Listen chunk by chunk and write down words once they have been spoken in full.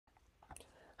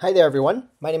Hi there everyone,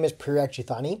 my name is Prerak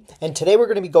Juthani, and today we're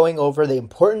going to be going over the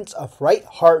importance of right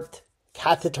heart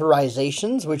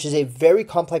catheterizations, which is a very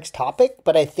complex topic,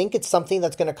 but I think it's something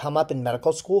that's going to come up in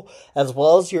medical school as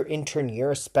well as your intern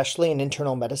year, especially in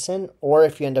internal medicine, or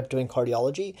if you end up doing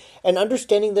cardiology. And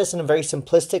understanding this in a very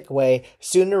simplistic way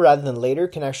sooner rather than later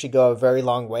can actually go a very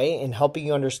long way in helping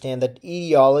you understand the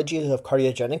etiology of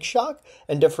cardiogenic shock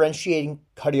and differentiating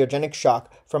cardiogenic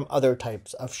shock from other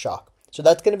types of shock. So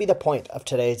that's going to be the point of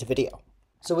today's video.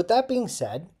 So with that being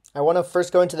said, I want to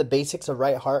first go into the basics of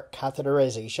right heart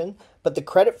catheterization, but the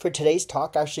credit for today's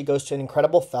talk actually goes to an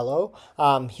incredible fellow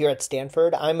here at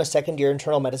Stanford. I'm a second-year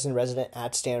internal medicine resident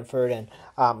at Stanford, and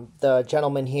the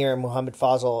gentleman here, Muhammad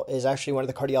Fazal, is actually one of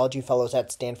the cardiology fellows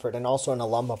at Stanford and also an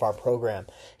alum of our program.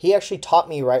 He actually taught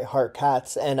me right heart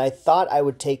caths, and I thought I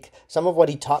would take some of what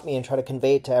he taught me and try to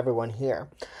convey it to everyone here.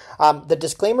 The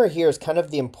disclaimer here is kind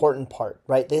of the important part,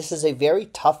 right? This is a very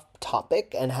tough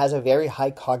topic and has a very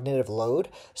high cognitive load.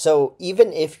 So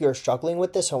even if you're struggling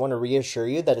with this, I want to reassure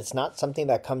you that it's not something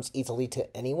that comes easily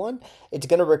to anyone. It's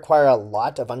going to require a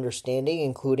lot of understanding,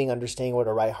 including understanding what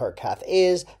a right heart cath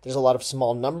is. There's a lot of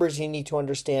small numbers you need to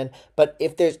understand. But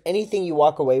if there's anything you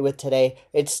walk away with today,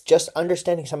 it's just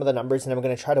understanding some of the numbers, and I'm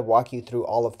going to try to walk you through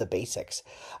all of the basics.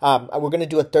 We're going to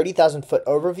do a 30,000 foot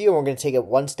overview, and we're going to take it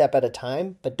one step at a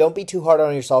time. But don't be too hard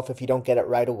on yourself if you don't get it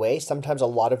right away. Sometimes a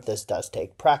lot of this does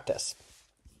take practice.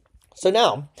 So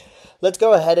now, let's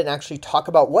go ahead and actually talk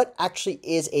about what actually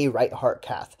is a right heart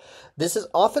cath. This is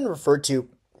often referred to,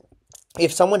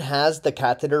 if someone has the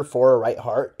catheter for a right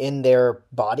heart in their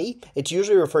body, it's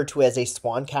usually referred to as a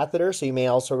swan catheter, so you may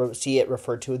also see it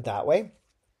referred to that way.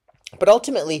 But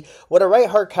ultimately, what a right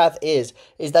heart cath is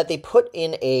that they put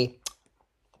in a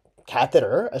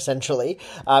catheter, essentially,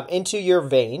 into your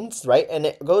veins, right? And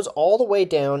it goes all the way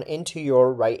down into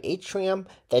your right atrium,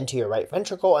 then to your right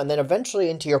ventricle, and then eventually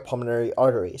into your pulmonary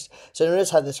arteries. So notice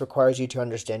how this requires you to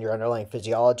understand your underlying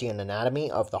physiology and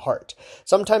anatomy of the heart.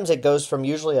 Sometimes it goes from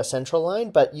usually a central line,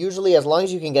 but usually as long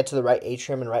as you can get to the right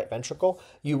atrium and right ventricle,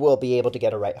 you will be able to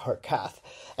get a right heart cath.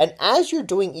 And as you're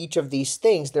doing each of these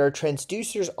things, there are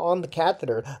transducers on the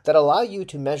catheter that allow you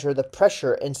to measure the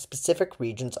pressure in specific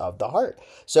regions of the heart.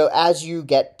 So as you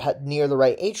get near the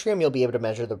right atrium, you'll be able to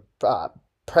measure the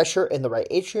pressure in the right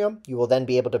atrium. You will then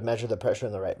be able to measure the pressure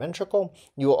in the right ventricle.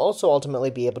 You will also ultimately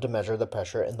be able to measure the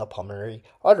pressure in the pulmonary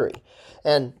artery.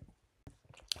 And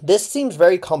this seems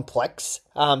very complex,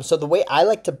 so the way I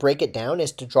like to break it down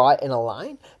is to draw it in a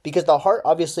line, because the heart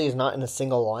obviously is not in a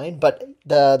single line, but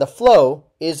the flow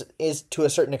is to a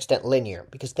certain extent linear,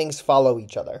 because things follow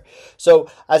each other. So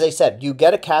as I said, you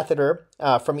get a catheter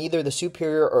from either the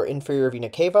superior or inferior vena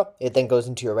cava. It then goes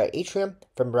into your right atrium.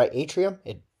 From right atrium,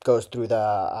 it goes through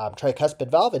the tricuspid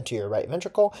valve into your right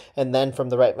ventricle, and then from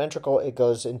the right ventricle it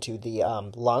goes into the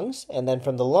lungs, and then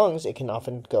from the lungs it can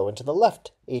often go into the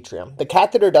left atrium. The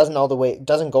catheter doesn't go all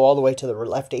the way to the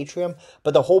left atrium,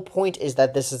 but the whole point is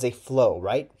that this is a flow,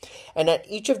 right? And at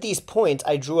each of these points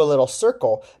I drew a little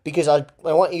circle because I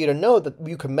want you to know that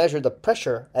you can measure the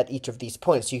pressure at each of these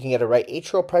points. You can get a right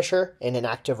atrial pressure in an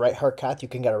active right heart cath, you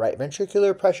can get a right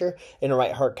ventricular pressure in a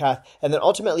right heart cath, and then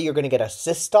ultimately you're going to get a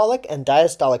systolic and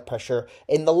diastolic pressure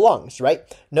in the lungs, right?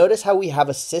 Notice how we have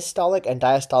a systolic and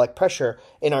diastolic pressure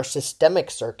in our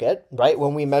systemic circuit, right?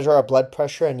 When we measure our blood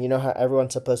pressure, and you know how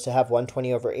everyone's supposed to have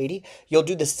 120/80, you'll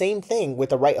do the same thing with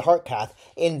the right heart cath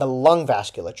in the lung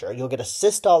vasculature. You'll get a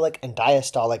systolic and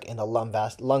diastolic in the lung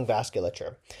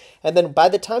vasculature. And then by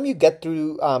the time you get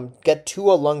to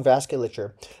a lung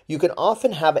vasculature, you can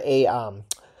often have a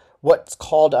what's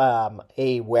called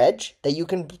a wedge that you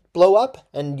can blow up,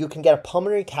 and you can get a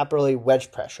pulmonary capillary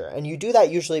wedge pressure. And you do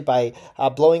that usually by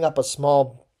blowing up a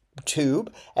small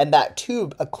tube, and that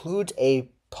tube occludes a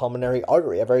pulmonary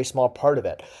artery, a very small part of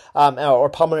it, or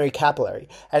pulmonary capillary.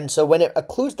 And so when it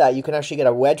occludes that, you can actually get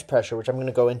a wedge pressure, which I'm going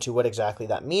to go into what exactly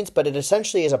that means, but it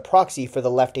essentially is a proxy for the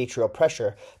left atrial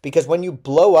pressure, because when you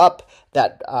blow up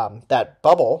that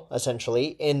bubble,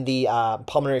 essentially, in the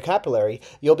pulmonary capillary,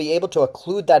 you'll be able to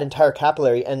occlude that entire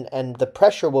capillary, and the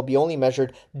pressure will be only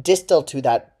measured distal to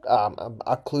that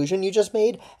occlusion you just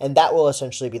made, and that will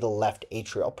essentially be the left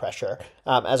atrial pressure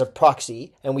as a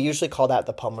proxy, and we usually call that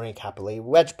the pulmonary capillary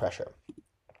wedge pressure.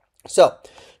 So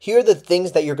here are the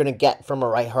things that you're going to get from a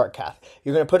right heart cath.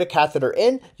 You're going to put a catheter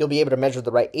in, you'll be able to measure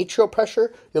the right atrial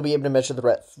pressure, you'll be able to measure the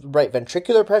right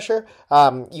ventricular pressure,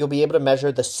 you'll be able to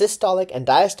measure the systolic and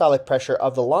diastolic pressure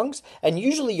of the lungs, and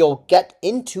usually you'll get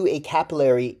into a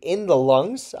capillary in the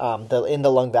lungs, in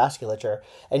the lung vasculature,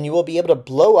 and you will be able to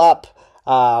blow up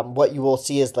what you will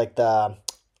see is like the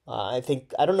I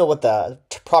don't know what the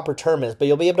proper term is, but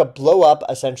you'll be able to blow up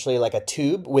essentially like a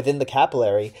tube within the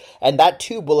capillary, and that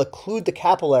tube will occlude the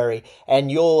capillary,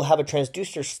 and you'll have a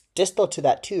transducer distal to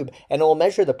that tube, and it will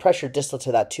measure the pressure distal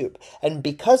to that tube. And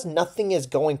because nothing is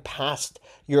going past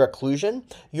your occlusion,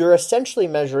 you're essentially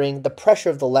measuring the pressure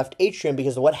of the left atrium,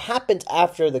 because what happens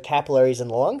after the capillaries in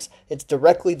the lungs, it's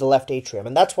directly the left atrium.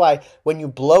 And that's why when you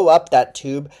blow up that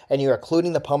tube and you're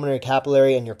occluding the pulmonary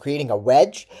capillary and you're creating a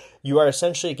wedge, you are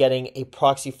essentially getting a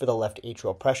proxy for the left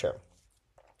atrial pressure.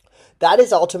 That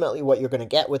is ultimately what you're going to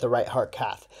get with a right heart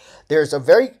cath. There's a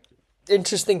very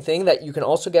interesting thing that you can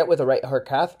also get with a right heart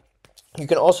cath. You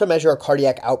can also measure a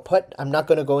cardiac output. I'm not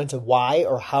going to go into why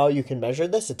or how you can measure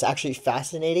this. It's actually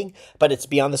fascinating, but it's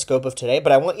beyond the scope of today.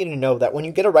 But I want you to know that when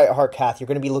you get a right heart cath, you're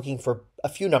going to be looking for a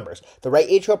few numbers: the right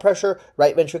atrial pressure,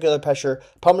 right ventricular pressure,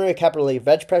 pulmonary capillary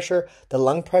wedge pressure, the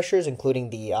lung pressures, including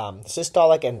the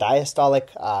systolic and diastolic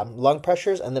lung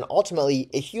pressures, and then ultimately,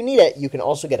 if you need it, you can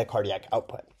also get a cardiac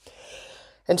output.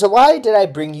 And so why did I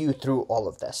bring you through all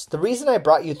of this? The reason I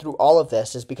brought you through all of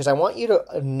this is because I want you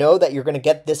to know that you're going to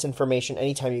get this information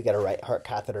anytime you get a right heart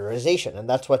catheterization. And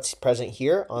that's what's present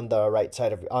here on the right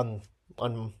side of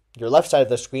on your left side of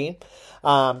the screen.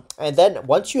 And then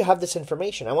once you have this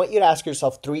information, I want you to ask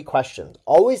yourself 3 questions.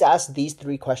 Always ask these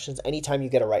 3 questions anytime you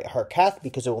get a right heart cath,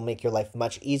 because it will make your life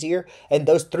much easier. And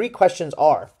those 3 questions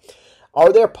are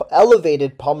there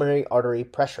elevated pulmonary artery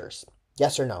pressures?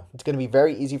 Yes or no? It's going to be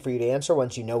very easy for you to answer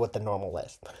once you know what the normal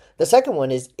is. The second one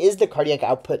is the cardiac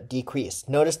output decreased?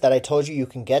 Notice that I told you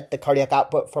can get the cardiac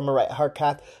output from a right heart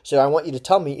cath, so I want you to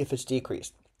tell me if it's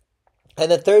decreased. And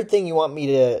the third thing you want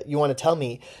to tell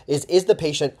me is the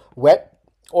patient wet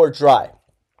or dry?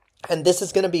 And this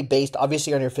is going to be based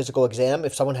obviously on your physical exam.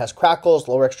 If someone has crackles,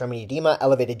 lower extremity edema,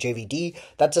 elevated JVD,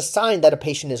 that's a sign that a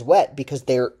patient is wet, because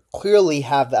they clearly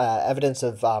have evidence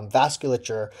of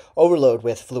vasculature overload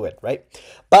with fluid, right?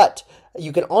 But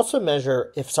you can also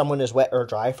measure if someone is wet or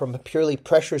dry from a purely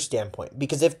pressure standpoint,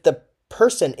 because if the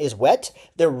person is wet,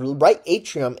 their right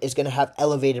atrium is going to have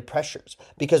elevated pressures,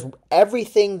 because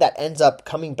everything that ends up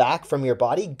coming back from your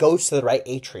body goes to the right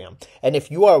atrium. And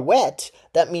if you are wet,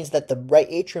 that means that the right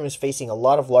atrium is facing a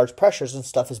lot of large pressures and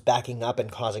stuff is backing up and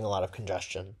causing a lot of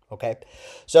congestion. Okay,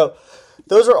 so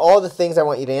those are all the things I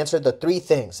want you to answer, the 3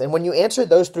 things. And when you answer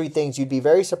those 3 things, you'd be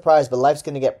very surprised, but life's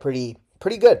going to get pretty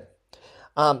good.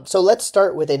 So let's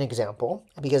start with an example,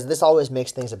 because this always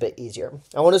makes things a bit easier.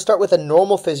 I want to start with a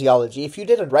normal physiology. If you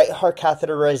did a right heart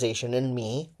catheterization in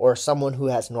me, or someone who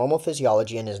has normal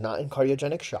physiology and is not in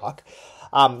cardiogenic shock,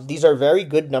 these are very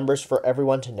good numbers for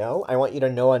everyone to know. I want you to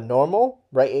know a normal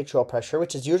right atrial pressure,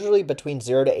 which is usually between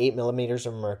 0 to 8 millimeters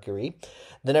of mercury.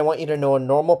 Then I want you to know a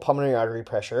normal pulmonary artery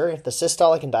pressure. If the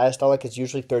systolic and diastolic is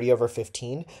usually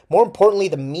 30/15. More importantly,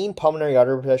 the mean pulmonary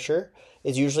artery pressure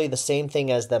is usually the same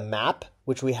thing as the MAP,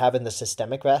 which we have in the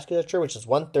systemic vasculature, which is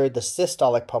 1/3 the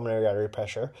systolic pulmonary artery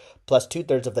pressure plus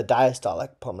 2/3 of the diastolic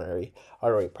pulmonary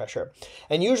artery pressure.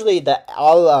 And usually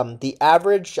the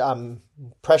average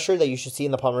pressure that you should see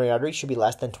in the pulmonary artery should be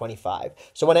less than 25.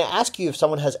 So when I ask you if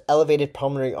someone has elevated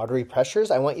pulmonary artery pressures,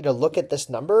 I want you to look at this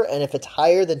number, and if it's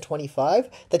higher than 25,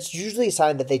 that's usually a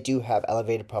sign that they do have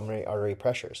elevated pulmonary artery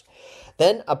pressures.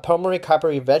 Then a pulmonary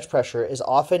capillary wedge pressure is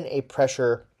often a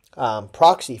pressure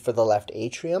proxy for the left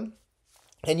atrium.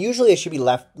 And usually it should be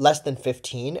less than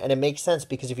 15, and it makes sense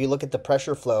because if you look at the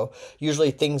pressure flow, usually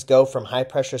things go from high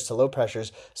pressures to low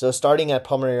pressures. So starting at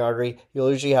pulmonary artery, you'll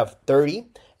usually have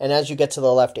 30, and as you get to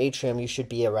the left atrium, you should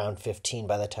be around 15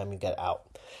 by the time you get out.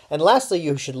 And lastly,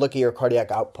 you should look at your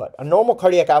cardiac output. A normal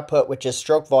cardiac output, which is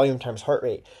stroke volume times heart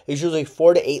rate, is usually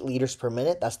 4 to 8 liters per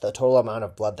minute. That's the total amount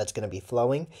of blood that's going to be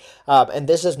flowing, and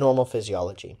this is normal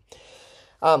physiology.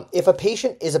 If a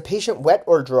patient wet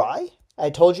or dry, I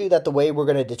told you that the way we're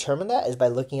going to determine that is by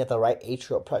looking at the right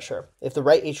atrial pressure. If the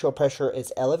right atrial pressure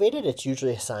is elevated, it's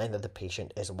usually a sign that the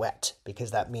patient is wet, because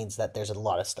that means that there's a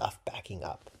lot of stuff backing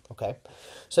up. Okay,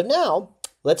 so now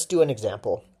let's do an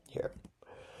example here.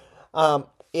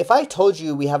 If I told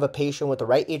you we have a patient with the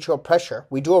right atrial pressure,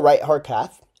 we do a right heart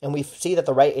cath, and we see that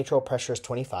the right atrial pressure is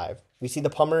 25. We see the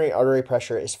pulmonary artery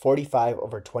pressure is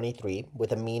 45/23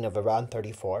 with a mean of around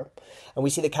 34. And we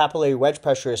see the capillary wedge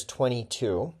pressure is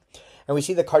 22. And we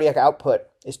see the cardiac output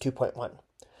is 2.1.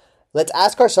 Let's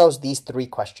ask ourselves these 3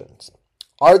 questions.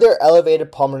 Are there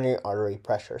elevated pulmonary artery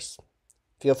pressures?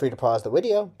 Feel free to pause the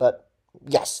video, but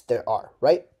yes, there are,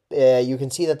 right? You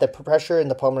can see that the pressure in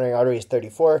the pulmonary artery is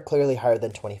 34, clearly higher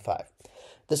than 25.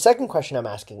 The second question I'm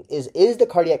asking is the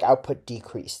cardiac output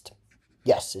decreased?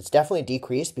 Yes, it's definitely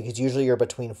decreased, because usually you're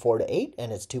between 4 to 8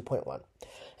 and it's 2.1.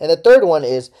 And the third one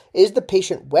is the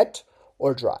patient wet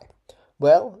or dry?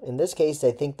 Well, in this case,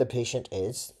 I think the patient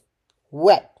is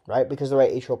wet, right? Because the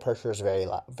right atrial pressure is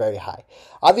very high.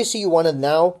 Obviously, you want to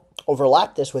now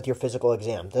overlap this with your physical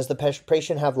exam. Does the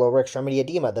patient have lower extremity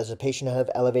edema? Does the patient have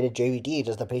elevated JVD?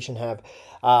 Does the patient have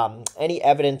any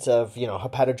evidence of,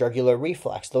 hepatojugular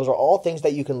reflux? Those are all things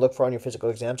that you can look for on your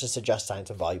physical exam to suggest signs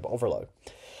of volume overload.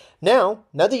 Now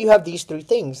that you have these three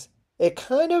things, you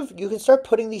can start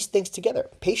putting these things together.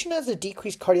 Patient has a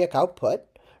decreased cardiac output,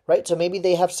 right? So maybe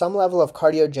they have some level of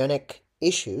cardiogenic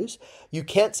issues. You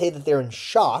can't say that they're in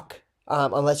shock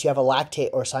unless you have a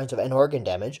lactate or signs of end organ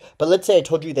damage. But let's say I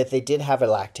told you that they did have a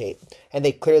lactate and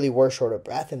they clearly were short of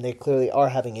breath and they clearly are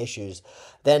having issues.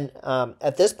 Then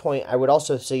at this point, I would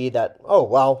also see that, oh,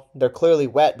 well, they're clearly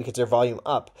wet because their volume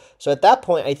up. So at that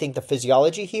point, I think the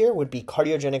physiology here would be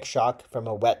cardiogenic shock from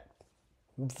a wet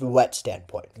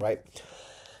standpoint, right?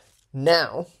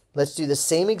 Now, let's do the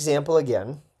same example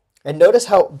again. And notice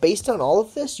how, based on all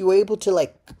of this, you were able to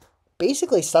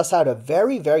basically suss out a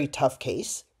very, very tough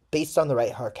case based on the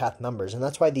right heart cath numbers. And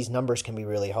that's why these numbers can be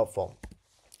really helpful.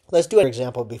 Let's do an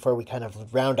example before we kind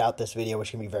of round out this video, which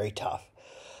can be very tough.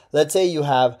 Let's say you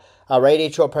have a right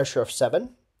atrial pressure of 7.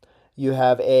 You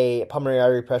have a pulmonary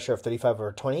artery pressure of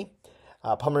 35/20,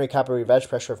 pulmonary capillary veg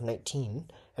pressure of 19,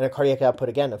 and a cardiac output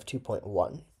again of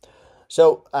 2.1.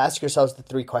 So ask yourselves the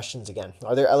three questions again.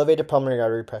 Are there elevated pulmonary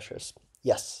artery pressures?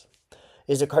 Yes.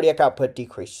 Is the cardiac output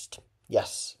decreased?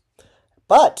 Yes.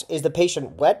 But is the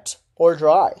patient wet or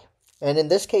dry? And in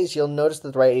this case, you'll notice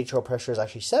that the right atrial pressure is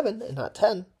actually 7 and not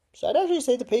 10. So I'd actually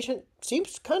say the patient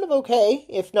seems kind of okay,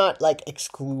 if not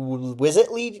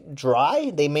exquisitely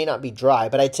dry. They may not be dry,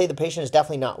 but I'd say the patient is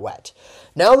definitely not wet.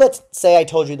 Now let's say I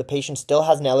told you the patient still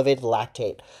has an elevated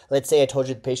lactate. Let's say I told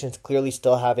you the patient's clearly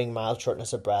still having mild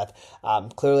shortness of breath,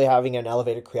 clearly having an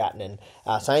elevated creatinine,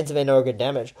 signs of end organ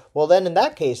damage. Well, then in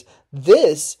that case,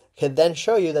 this could then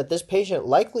show you that this patient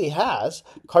likely has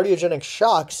cardiogenic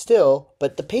shock still,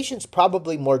 but the patient's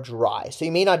probably more dry. So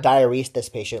you may not diurese this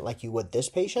patient like you would this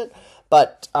patient,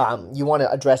 but you want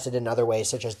to address it in other ways,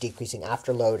 such as decreasing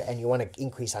afterload, and you want to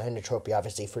increase inotropy,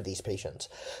 obviously, for these patients.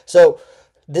 So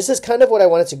this is kind of what I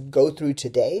wanted to go through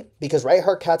today, because right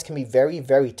heart caths can be very,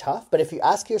 very tough. But if you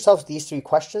ask yourself these three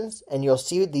questions and you'll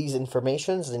see these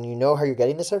informations and you know how you're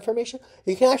getting this information,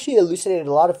 you can actually elucidate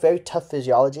a lot of very tough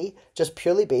physiology just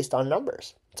purely based on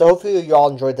numbers. So hopefully you all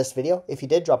enjoyed this video. If you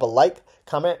did, drop a like,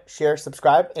 comment, share,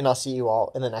 subscribe, and I'll see you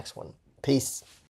all in the next one. Peace.